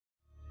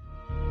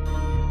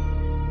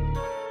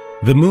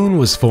The moon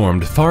was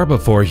formed far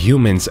before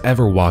humans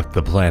ever walked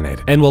the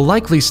planet and will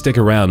likely stick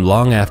around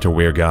long after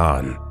we're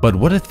gone. But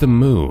what if the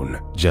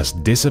moon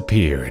just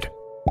disappeared?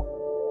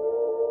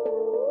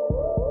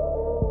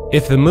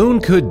 If the moon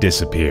could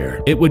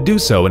disappear, it would do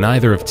so in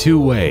either of two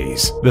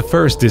ways. The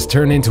first is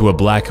turn into a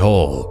black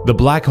hole. The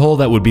black hole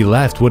that would be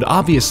left would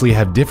obviously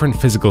have different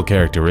physical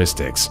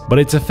characteristics, but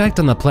its effect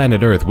on the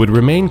planet Earth would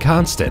remain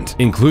constant,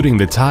 including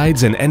the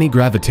tides and any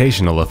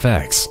gravitational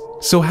effects.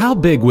 So how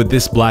big would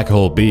this black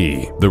hole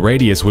be? The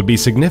radius would be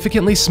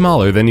significantly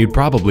smaller than you'd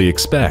probably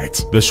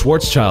expect. The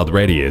Schwarzschild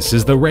radius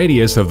is the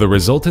radius of the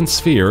resultant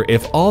sphere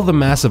if all the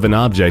mass of an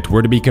object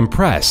were to be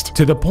compressed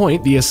to the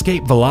point the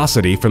escape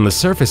velocity from the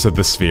surface of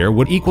the sphere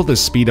would equal the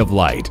speed of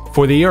light.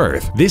 For the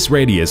Earth, this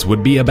radius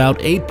would be about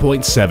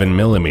 8.7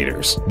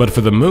 millimeters, but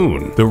for the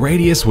moon, the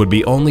radius would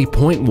be only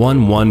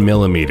 0.11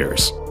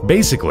 millimeters.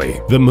 Basically,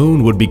 the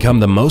moon would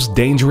become the most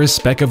dangerous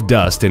speck of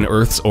dust in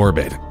Earth's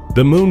orbit.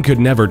 The moon could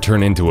never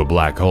turn into a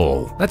black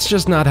hole. That's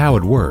just not how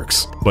it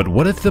works. But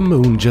what if the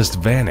moon just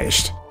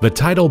vanished? The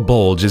tidal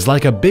bulge is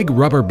like a big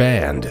rubber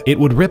band. It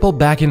would ripple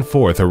back and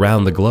forth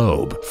around the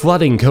globe,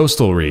 flooding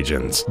coastal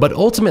regions, but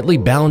ultimately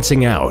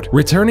balancing out,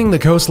 returning the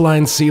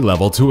coastline sea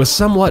level to a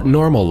somewhat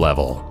normal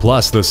level.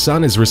 Plus, the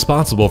sun is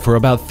responsible for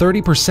about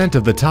 30%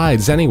 of the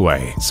tides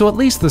anyway, so at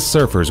least the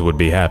surfers would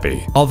be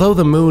happy. Although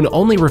the moon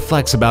only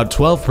reflects about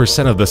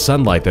 12% of the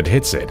sunlight that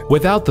hits it,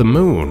 without the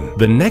moon,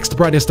 the next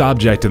brightest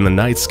object in the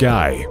night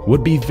sky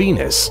would be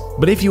Venus.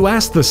 But if you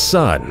ask the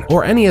sun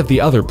or any of the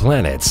other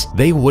planets,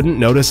 they wouldn't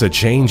notice a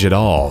change at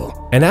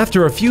all. And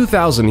after a few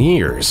thousand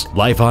years,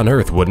 life on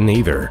Earth wouldn't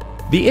either.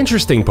 The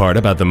interesting part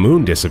about the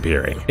moon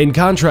disappearing, in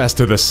contrast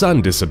to the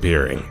sun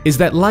disappearing, is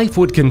that life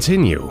would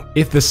continue.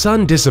 If the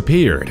sun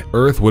disappeared,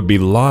 Earth would be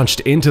launched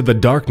into the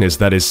darkness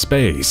that is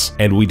space,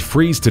 and we'd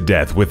freeze to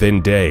death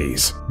within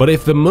days. But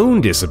if the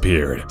moon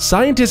disappeared,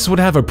 scientists would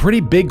have a pretty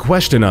big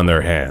question on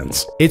their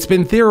hands. It's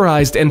been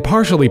theorized and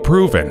partially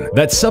proven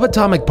that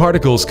subatomic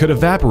particles could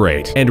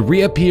evaporate and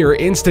reappear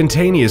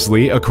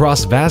instantaneously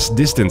across vast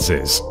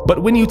distances.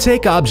 But when you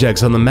take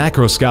objects on the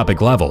macroscopic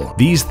level,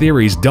 these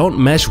theories don't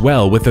mesh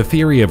well with the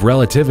theory of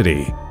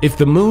relativity. If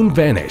the moon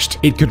vanished,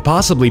 it could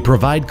possibly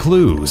provide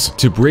clues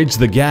to bridge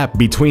the gap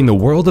between the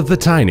world of the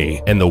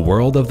tiny and the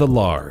world of the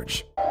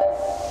large.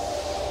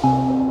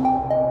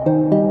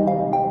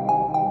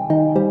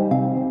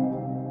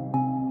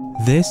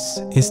 This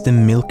is the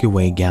Milky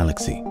Way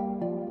galaxy,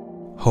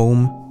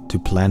 home to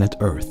planet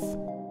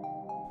Earth.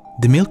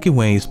 The Milky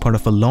Way is part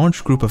of a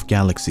large group of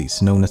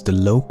galaxies known as the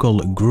Local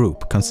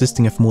Group,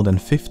 consisting of more than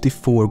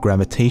 54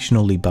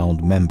 gravitationally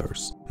bound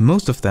members.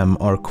 Most of them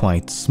are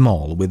quite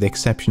small, with the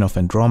exception of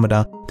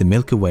Andromeda, the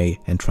Milky Way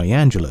and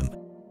Triangulum.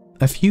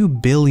 A few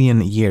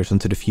billion years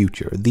into the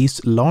future,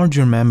 these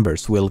larger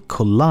members will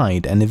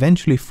collide and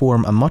eventually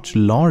form a much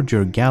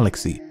larger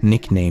galaxy,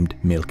 nicknamed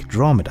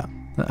Milkdromeda.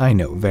 I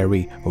know,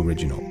 very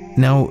original.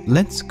 Now,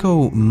 let's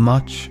go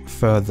much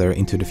further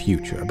into the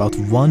future, about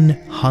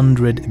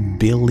 100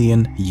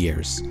 billion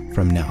years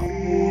from now.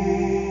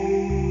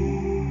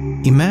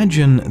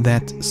 Imagine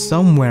that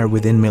somewhere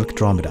within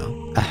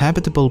Milkdromeda, a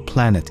habitable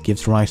planet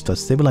gives rise to a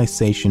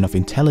civilization of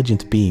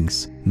intelligent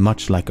beings,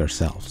 much like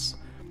ourselves.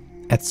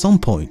 At some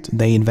point,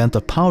 they invent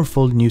a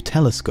powerful new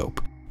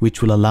telescope,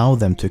 which will allow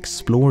them to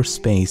explore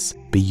space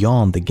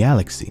beyond the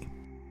galaxy.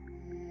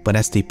 But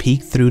as they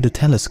peek through the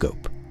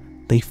telescope,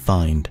 they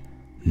find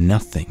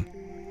nothing.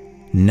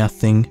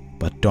 Nothing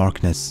but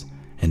darkness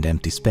and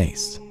empty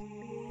space.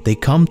 They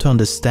come to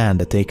understand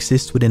that they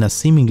exist within a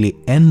seemingly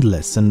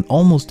endless and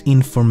almost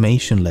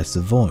informationless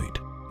void.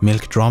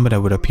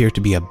 Milkdromeda would appear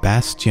to be a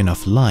bastion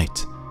of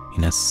light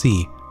in a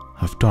sea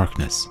of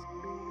darkness.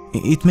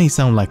 It may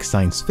sound like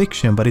science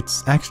fiction, but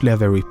it's actually a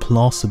very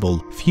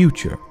plausible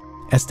future.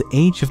 As the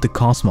age of the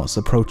cosmos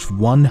approaches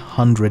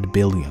 100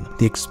 billion,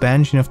 the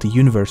expansion of the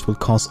universe will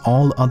cause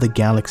all other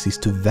galaxies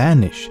to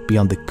vanish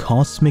beyond the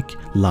cosmic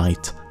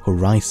light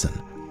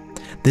horizon.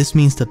 This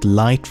means that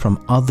light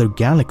from other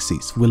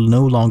galaxies will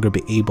no longer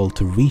be able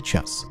to reach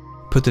us.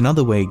 Put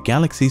another way,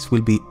 galaxies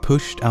will be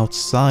pushed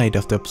outside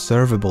of the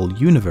observable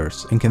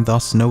universe and can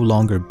thus no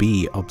longer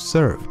be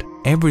observed.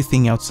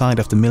 Everything outside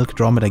of the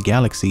Milkdromeda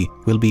galaxy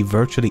will be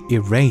virtually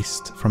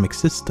erased from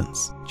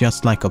existence,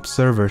 just like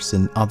observers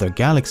in other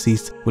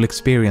galaxies will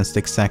experience the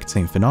exact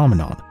same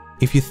phenomenon.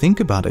 If you think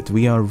about it,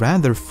 we are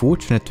rather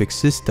fortunate to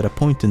exist at a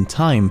point in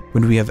time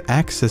when we have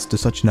access to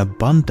such an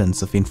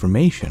abundance of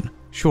information.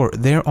 Sure,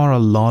 there are a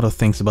lot of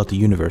things about the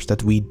universe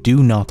that we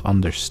do not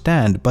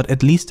understand, but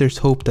at least there's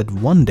hope that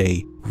one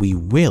day we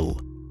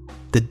will.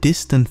 The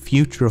distant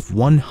future of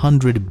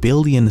 100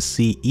 billion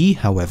CE,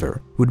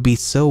 however, would be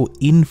so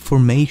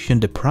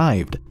information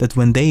deprived that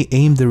when they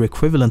aim their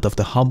equivalent of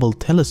the Hubble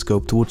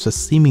telescope towards a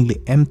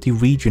seemingly empty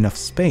region of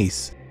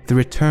space, the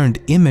returned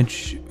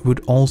image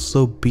would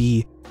also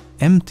be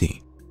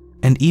empty.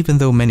 And even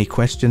though many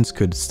questions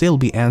could still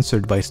be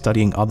answered by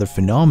studying other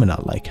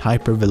phenomena like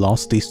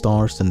hypervelocity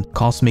stars and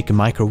cosmic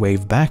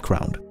microwave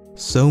background,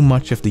 so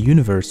much of the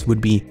universe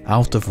would be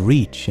out of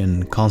reach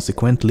and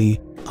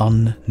consequently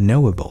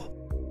unknowable.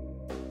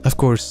 Of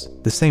course,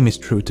 the same is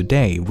true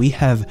today. We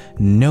have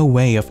no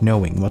way of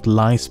knowing what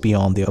lies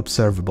beyond the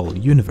observable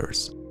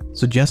universe.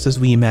 So just as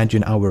we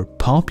imagine our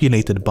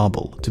populated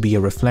bubble to be a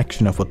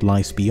reflection of what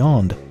lies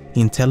beyond,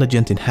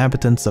 intelligent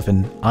inhabitants of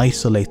an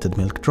isolated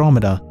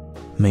Milkdromeda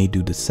may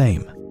do the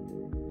same.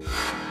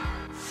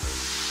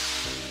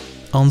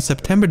 On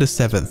September the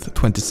 7th,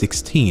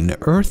 2016,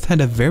 Earth had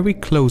a very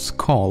close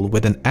call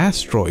with an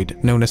asteroid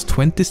known as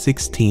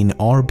 2016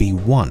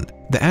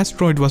 RB1. The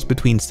asteroid was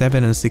between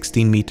 7 and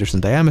 16 meters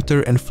in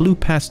diameter and flew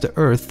past the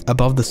Earth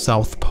above the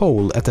South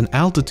Pole at an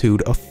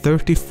altitude of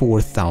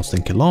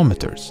 34,000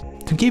 kilometers.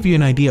 To give you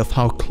an idea of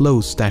how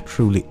close that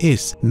truly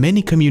is,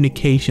 many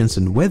communications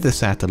and weather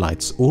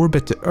satellites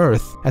orbit the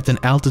Earth at an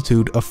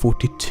altitude of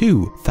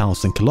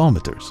 42,000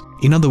 kilometers.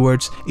 In other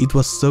words, it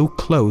was so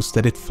close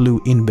that it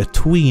flew in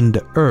between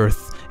the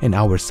Earth and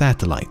our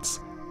satellites.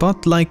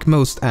 But like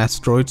most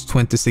asteroids,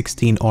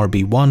 2016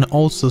 RB1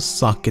 also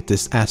suck at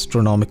this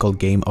astronomical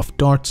game of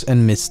darts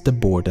and missed the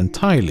board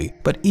entirely.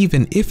 But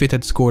even if it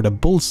had scored a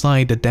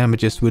bullseye, the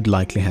damages would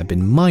likely have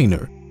been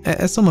minor.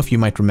 As some of you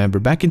might remember,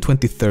 back in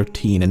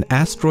 2013, an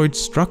asteroid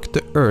struck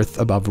the Earth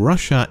above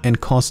Russia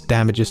and caused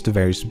damages to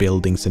various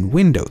buildings and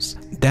windows.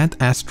 That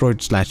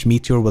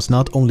asteroid/meteor was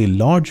not only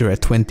larger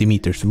at 20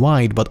 meters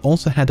wide, but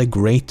also had a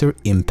greater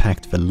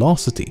impact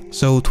velocity.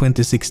 So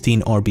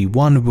 2016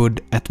 RB1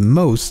 would, at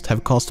most,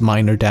 have caused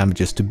minor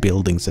damages to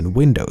buildings and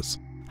windows.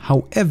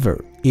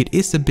 However, it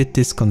is a bit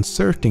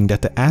disconcerting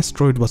that the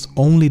asteroid was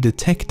only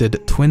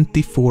detected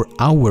 24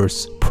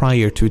 hours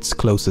prior to its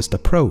closest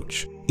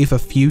approach. If a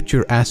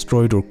future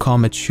asteroid or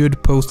comet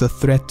should pose a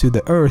threat to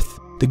the Earth,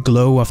 the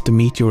glow of the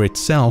meteor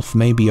itself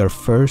may be our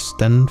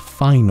first and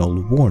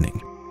final warning.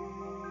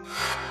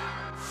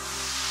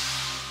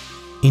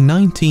 In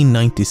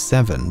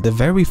 1997, the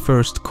very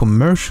first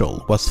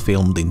commercial was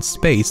filmed in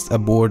space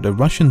aboard the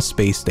Russian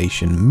space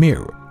station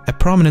Mir. A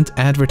prominent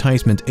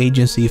advertisement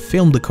agency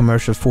filmed the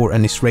commercial for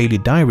an Israeli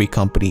dairy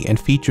company and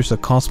features a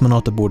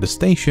cosmonaut aboard the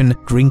station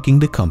drinking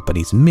the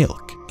company's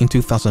milk. In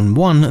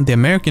 2001, the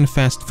American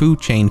fast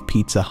food chain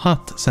Pizza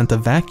Hut sent a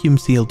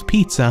vacuum-sealed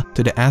pizza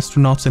to the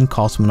astronauts and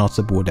cosmonauts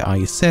aboard the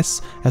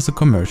ISS as a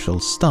commercial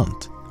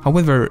stunt.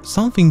 However,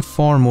 something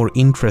far more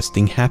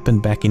interesting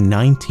happened back in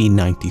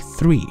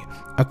 1993.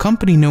 A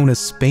company known as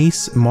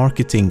Space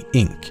Marketing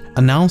Inc.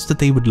 announced that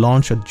they would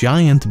launch a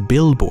giant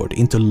billboard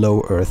into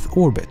low Earth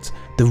orbit.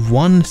 The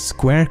 1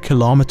 square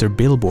kilometer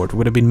billboard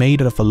would have been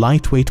made out of a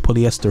lightweight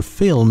polyester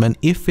film, and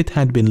if it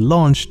had been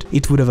launched,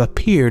 it would have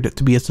appeared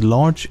to be as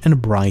large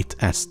and bright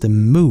as the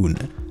moon.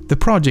 The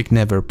project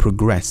never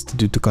progressed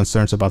due to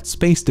concerns about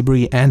space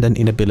debris and an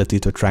inability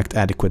to attract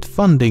adequate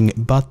funding,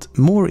 but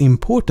more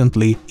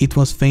importantly, it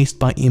was faced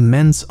by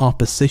immense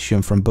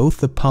opposition from both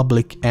the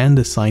public and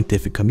the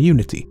scientific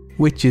community.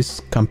 Which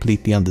is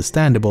completely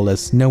understandable,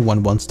 as no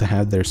one wants to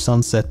have their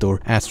sunset or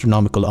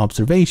astronomical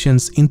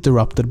observations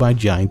interrupted by a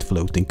giant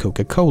floating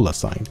Coca-Cola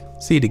sign.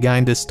 See, the guy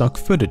in the stock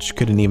footage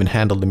couldn't even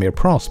handle the mere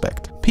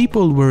prospect.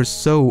 People were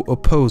so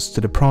opposed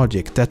to the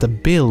project that a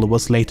bill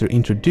was later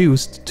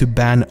introduced to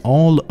ban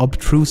all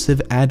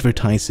obtrusive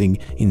advertising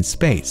in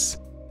space.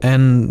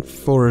 And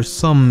for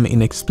some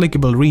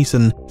inexplicable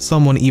reason,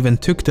 someone even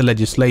took the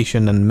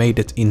legislation and made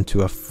it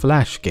into a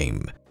flash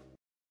game.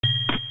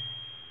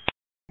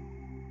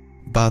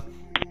 But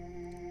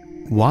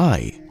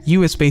why?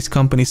 US-based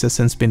companies have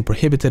since been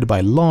prohibited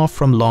by law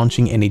from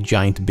launching any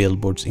giant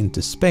billboards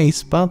into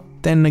space, but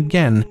then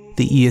again,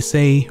 the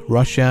ESA,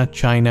 Russia,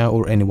 China,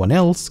 or anyone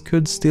else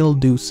could still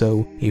do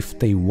so if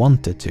they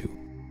wanted to.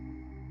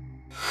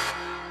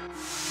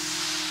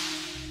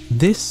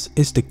 This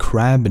is the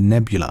Crab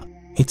Nebula.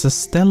 It's a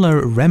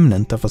stellar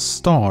remnant of a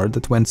star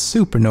that went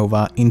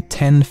supernova in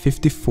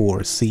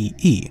 1054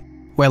 CE.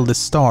 Well, the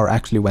star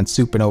actually went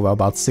supernova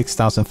about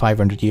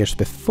 6,500 years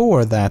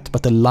before that,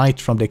 but the light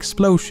from the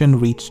explosion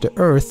reached the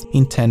Earth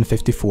in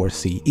 1054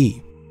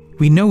 CE.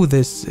 We know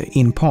this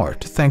in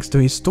part thanks to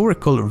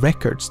historical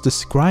records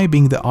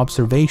describing the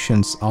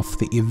observations of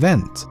the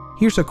event.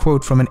 Here's a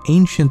quote from an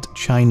ancient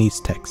Chinese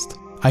text.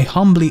 "I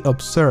humbly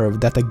observe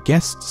that a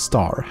guest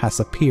star has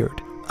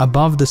appeared.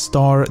 Above the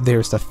star there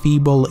is a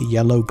feeble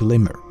yellow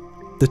glimmer."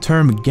 The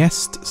term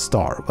guest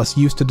star was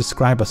used to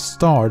describe a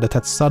star that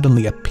had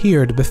suddenly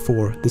appeared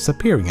before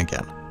disappearing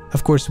again.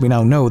 Of course, we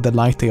now know the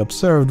light they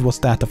observed was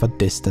that of a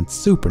distant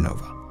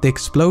supernova. The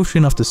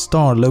explosion of the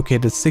star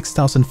located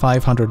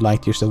 6,500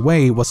 light-years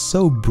away was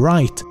so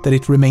bright that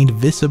it remained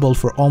visible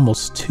for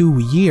almost 2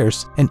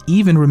 years and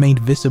even remained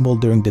visible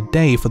during the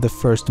day for the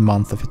first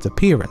month of its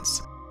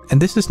appearance.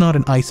 And this is not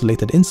an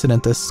isolated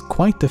incident, as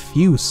quite a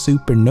few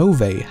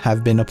supernovae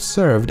have been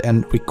observed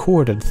and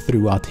recorded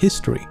throughout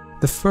history.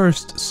 The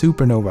first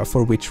supernova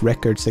for which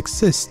records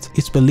exist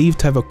is believed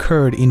to have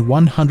occurred in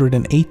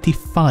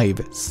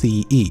 185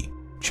 CE.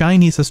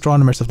 Chinese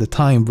astronomers of the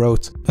time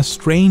wrote, "A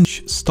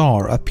strange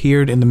star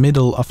appeared in the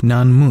middle of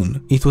Nanmun.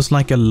 It was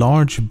like a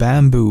large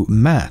bamboo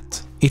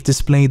mat. It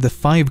displayed the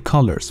 5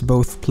 colors,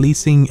 both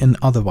pleasing and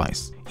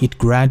otherwise. It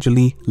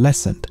gradually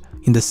lessened.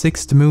 In the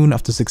 6th moon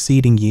of the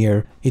succeeding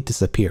year, it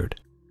disappeared."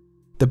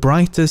 The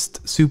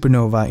brightest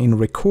supernova in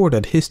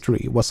recorded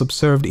history was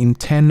observed in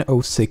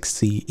 1006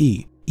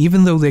 CE.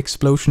 Even though the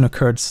explosion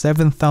occurred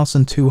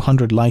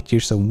 7,200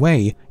 light-years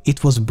away,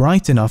 it was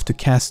bright enough to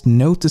cast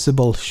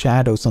noticeable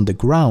shadows on the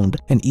ground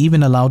and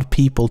even allowed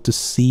people to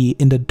see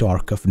in the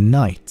dark of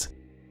night.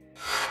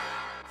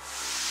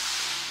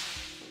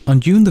 On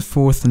June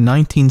 4th,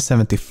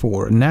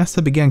 1974,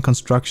 NASA began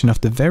construction of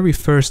the very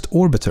first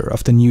orbiter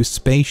of the new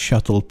Space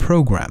Shuttle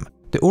program.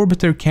 The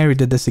orbiter carried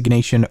the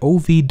designation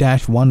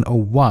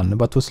OV-101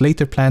 but was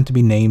later planned to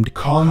be named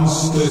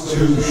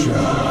Constitution.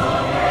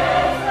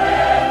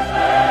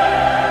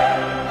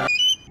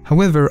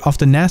 However,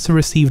 after NASA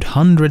received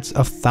hundreds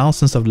of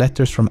thousands of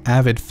letters from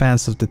avid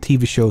fans of the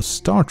TV show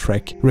Star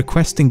Trek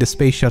requesting the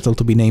space shuttle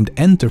to be named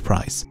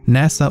Enterprise,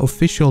 NASA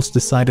officials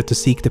decided to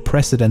seek the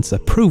president's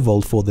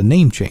approval for the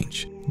name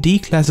change.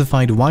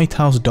 Declassified White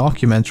House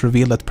documents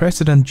reveal that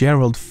President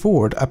Gerald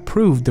Ford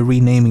approved the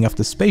renaming of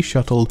the space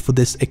shuttle for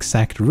this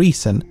exact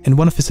reason, and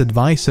one of his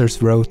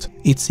advisors wrote,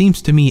 "It seems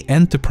to me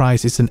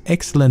Enterprise is an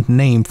excellent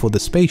name for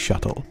the space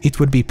shuttle. It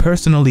would be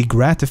personally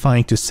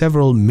gratifying to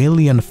several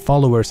million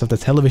followers of the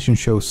television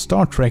show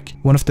Star Trek,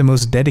 one of the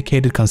most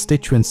dedicated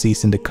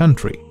constituencies in the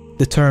country."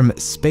 The term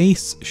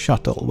space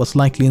shuttle was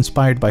likely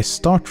inspired by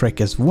Star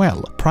Trek as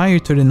well. Prior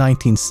to the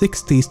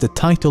 1960s, the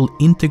title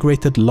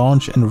Integrated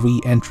Launch and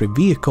Re-Entry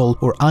Vehicle,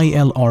 or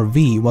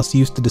ILRV, was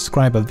used to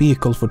describe a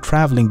vehicle for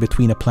traveling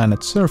between a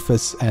planet's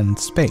surface and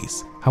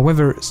space.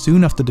 However,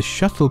 soon after the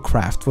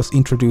shuttlecraft was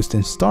introduced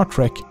in Star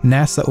Trek,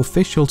 NASA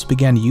officials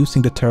began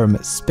using the term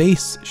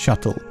space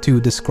shuttle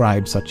to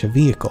describe such a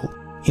vehicle.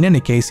 In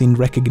any case, in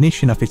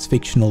recognition of its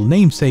fictional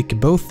namesake,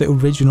 both the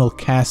original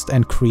cast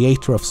and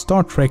creator of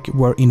Star Trek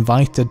were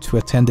invited to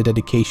attend the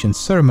dedication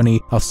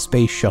ceremony of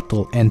Space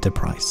Shuttle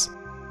Enterprise.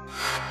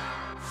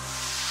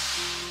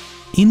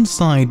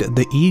 Inside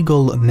the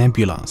Eagle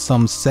Nebula,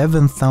 some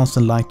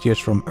 7,000 light-years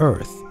from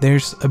Earth,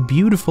 there's a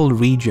beautiful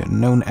region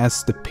known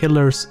as the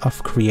Pillars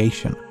of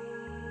Creation.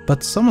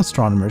 But some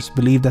astronomers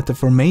believe that the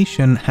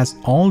formation has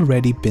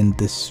already been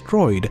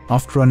destroyed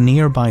after a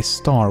nearby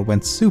star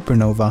went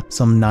supernova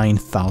some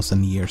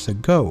 9,000 years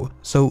ago.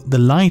 So the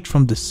light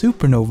from the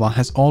supernova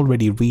has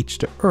already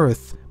reached the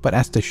Earth, but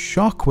as the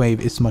shockwave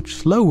is much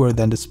slower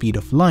than the speed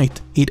of light,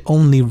 it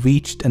only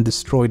reached and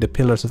destroyed the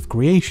Pillars of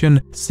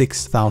Creation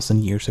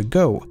 6,000 years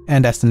ago.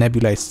 And as the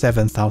nebula is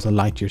 7,000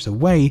 light-years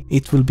away,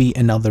 it will be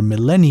another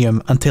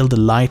millennium until the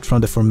light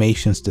from the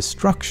formation's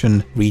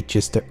destruction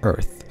reaches the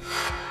Earth.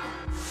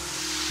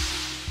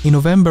 In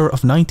November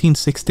of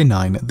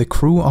 1969, the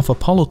crew of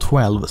Apollo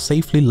 12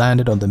 safely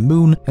landed on the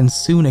moon and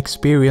soon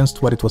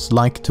experienced what it was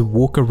like to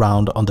walk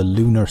around on the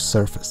lunar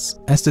surface.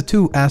 As the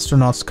two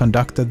astronauts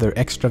conducted their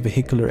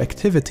extravehicular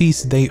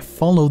activities, they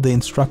followed the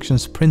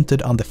instructions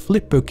printed on the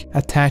flipbook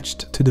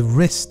attached to the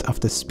wrist of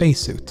the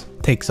spacesuit.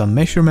 Take some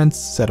measurements,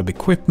 set up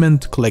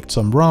equipment, collect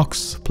some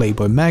rocks,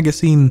 Playboy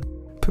magazine.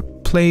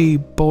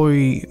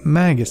 Playboy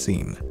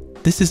magazine.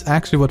 This is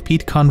actually what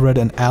Pete Conrad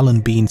and Alan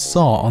Bean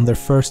saw on their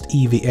first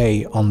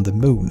EVA on the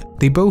moon.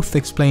 They both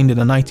explained in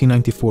a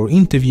 1994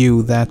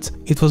 interview that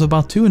it was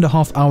about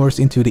 2.5 hours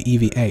into the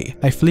EVA.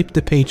 I flipped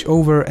the page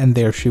over and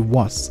there she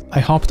was. I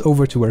hopped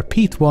over to where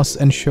Pete was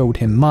and showed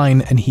him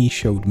mine and he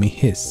showed me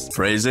his.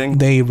 Phrasing?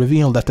 They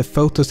revealed that the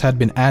photos had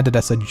been added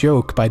as a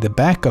joke by the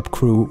backup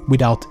crew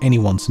without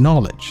anyone's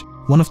knowledge.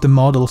 One of the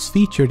models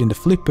featured in the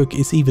flipbook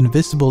is even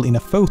visible in a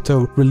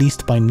photo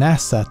released by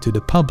NASA to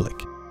the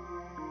public.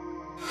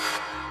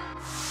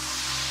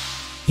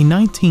 In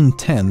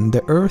 1910,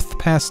 the Earth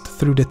passed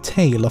through the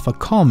tail of a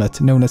comet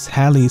known as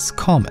Halley's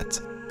Comet.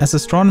 As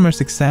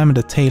astronomers examined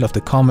the tail of the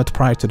comet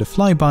prior to the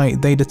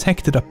flyby, they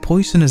detected a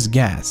poisonous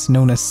gas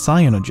known as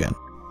cyanogen.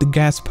 The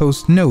gas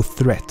posed no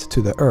threat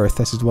to the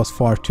Earth as it was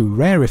far too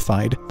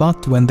rarefied,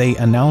 but when they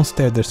announced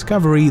their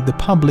discovery, the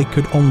public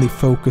could only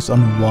focus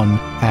on one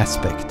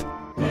aspect.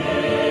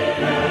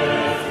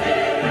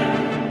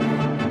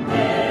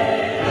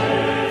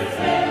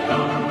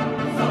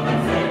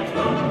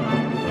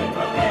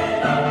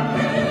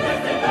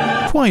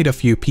 Quite a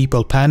few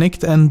people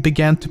panicked and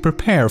began to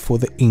prepare for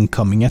the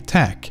incoming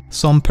attack.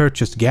 Some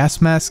purchased gas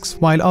masks,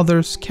 while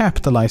others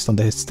capitalized on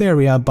the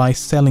hysteria by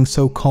selling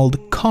so-called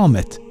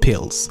comet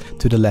pills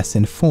to the less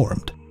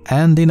informed.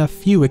 And in a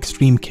few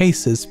extreme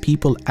cases,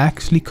 people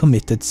actually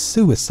committed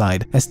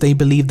suicide as they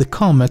believed the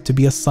comet to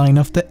be a sign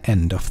of the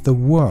end of the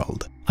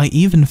world. I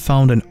even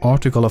found an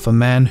article of a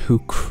man who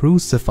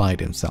crucified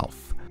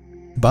himself.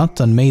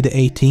 But on May the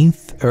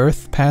 18th,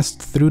 Earth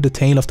passed through the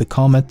tail of the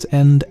comet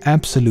and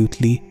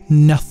absolutely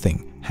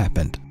nothing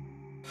happened.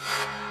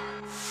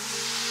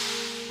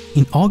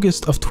 In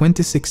August of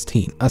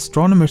 2016,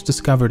 astronomers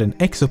discovered an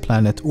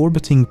exoplanet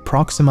orbiting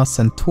Proxima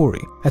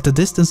Centauri. At a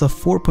distance of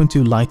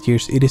 4.2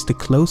 light-years, it is the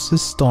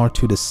closest star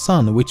to the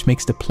Sun, which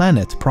makes the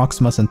planet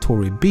Proxima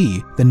Centauri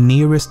b the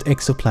nearest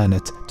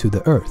exoplanet to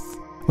the Earth.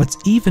 What's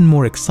even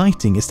more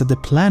exciting is that the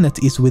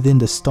planet is within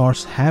the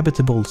star's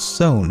habitable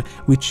zone,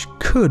 which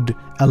could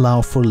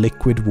allow for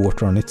liquid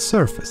water on its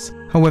surface.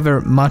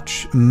 However,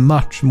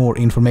 much more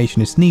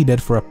information is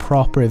needed for a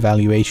proper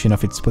evaluation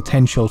of its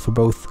potential for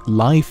both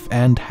life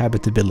and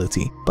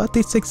habitability, but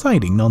it's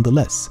exciting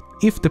nonetheless.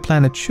 If the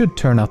planet should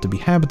turn out to be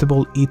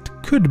habitable, it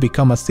could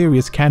become a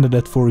serious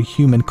candidate for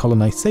human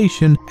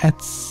colonization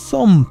at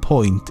some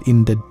point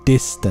in the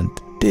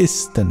distant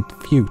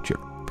future.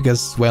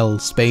 Because, well,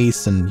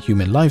 space and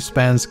human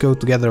lifespans go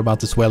together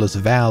about as well as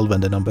Valve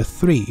and the number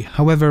 3.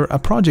 However, a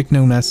project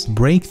known as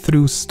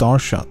Breakthrough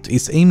Starshot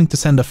is aiming to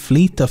send a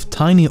fleet of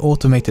tiny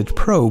automated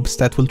probes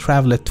that will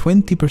travel at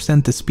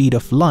 20% the speed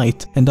of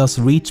light and thus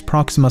reach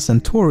Proxima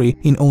Centauri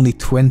in only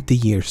 20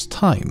 years'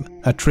 time.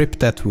 A trip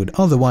that would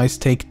otherwise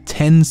take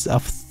tens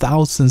of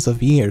thousands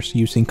of years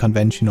using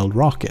conventional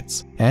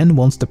rockets. And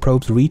once the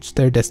probes reach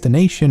their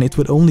destination, it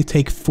would only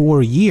take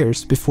 4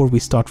 years before we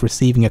start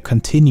receiving a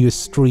continuous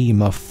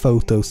stream of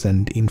photos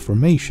and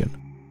information.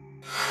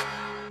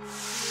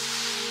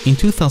 In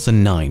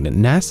 2009,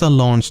 NASA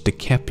launched the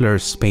Kepler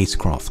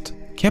spacecraft.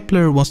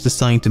 Kepler was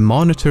designed to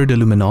monitor the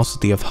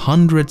luminosity of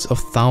hundreds of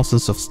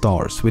thousands of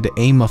stars with the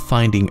aim of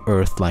finding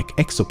Earth-like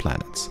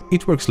exoplanets.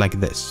 It works like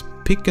this.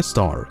 Pick a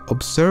star,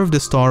 observe the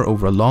star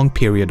over a long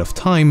period of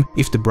time.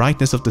 If the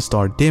brightness of the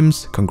star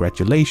dims,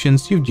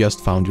 congratulations, you've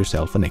just found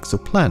yourself an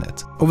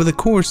exoplanet. Over the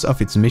course of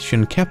its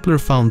mission, Kepler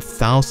found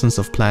thousands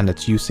of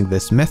planets using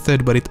this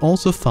method, but it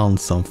also found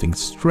something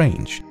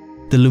strange.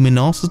 The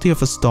luminosity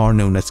of a star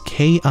known as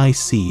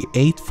KIC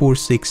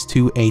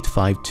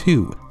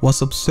 8462852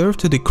 was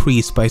observed to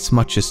decrease by as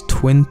much as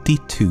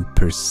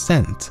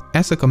 22%.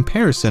 As a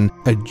comparison,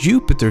 a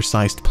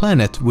Jupiter-sized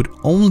planet would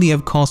only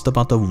have caused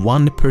about a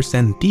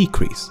 1%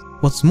 decrease.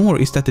 What's more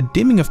is that the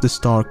dimming of the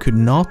star could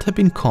not have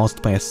been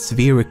caused by a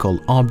spherical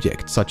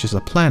object such as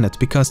a planet,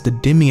 because the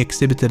dimming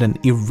exhibited an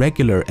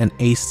irregular and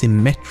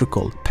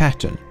asymmetrical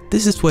pattern.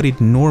 This is what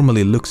it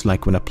normally looks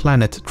like when a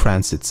planet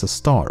transits a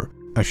star.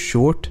 A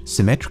short,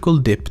 symmetrical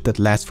dip that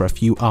lasts for a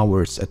few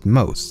hours at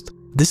most.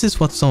 This is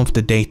what some of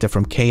the data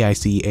from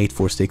KIC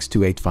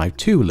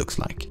 8462852 looks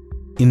like.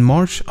 In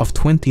March of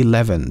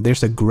 2011,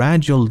 there's a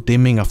gradual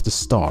dimming of the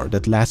star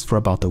that lasts for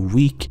about a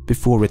week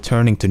before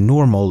returning to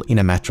normal in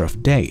a matter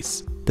of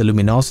days. The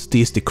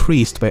luminosity is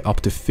decreased by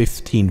up to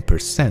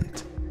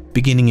 15%.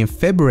 Beginning in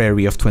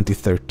February of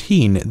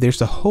 2013,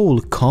 there's a whole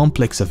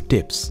complex of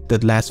dips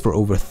that last for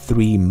over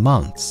 3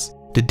 months.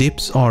 The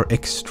dips are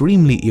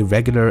extremely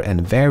irregular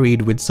and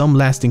varied, with some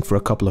lasting for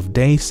a couple of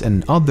days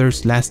and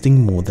others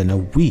lasting more than a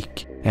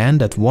week. And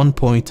at one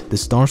point, the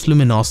star's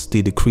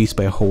luminosity decreased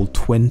by a whole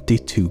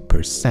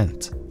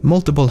 22%.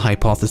 Multiple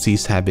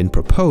hypotheses have been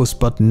proposed,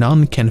 but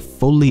none can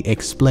fully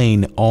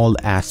explain all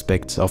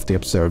aspects of the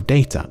observed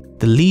data.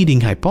 The leading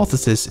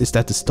hypothesis is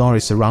that the star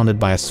is surrounded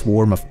by a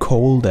swarm of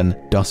cold and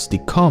dusty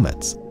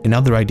comets.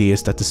 Another idea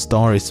is that the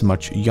star is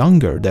much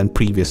younger than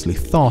previously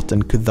thought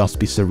and could thus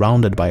be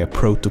surrounded by a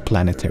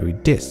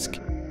protoplanetary disk.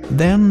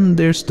 Then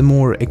there's the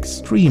more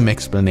extreme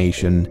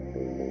explanation: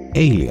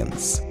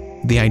 aliens.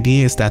 The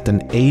idea is that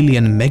an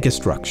alien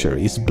megastructure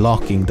is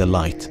blocking the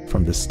light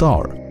from the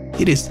star.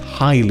 It is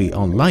highly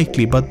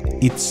unlikely, but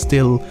it's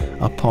still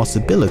a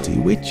possibility,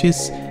 which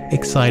is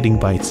exciting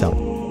by itself.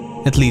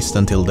 At least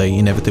until they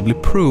inevitably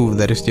prove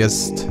that it's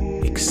just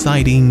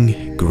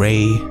exciting,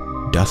 grey,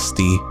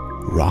 dusty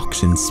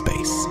rocks in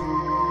space.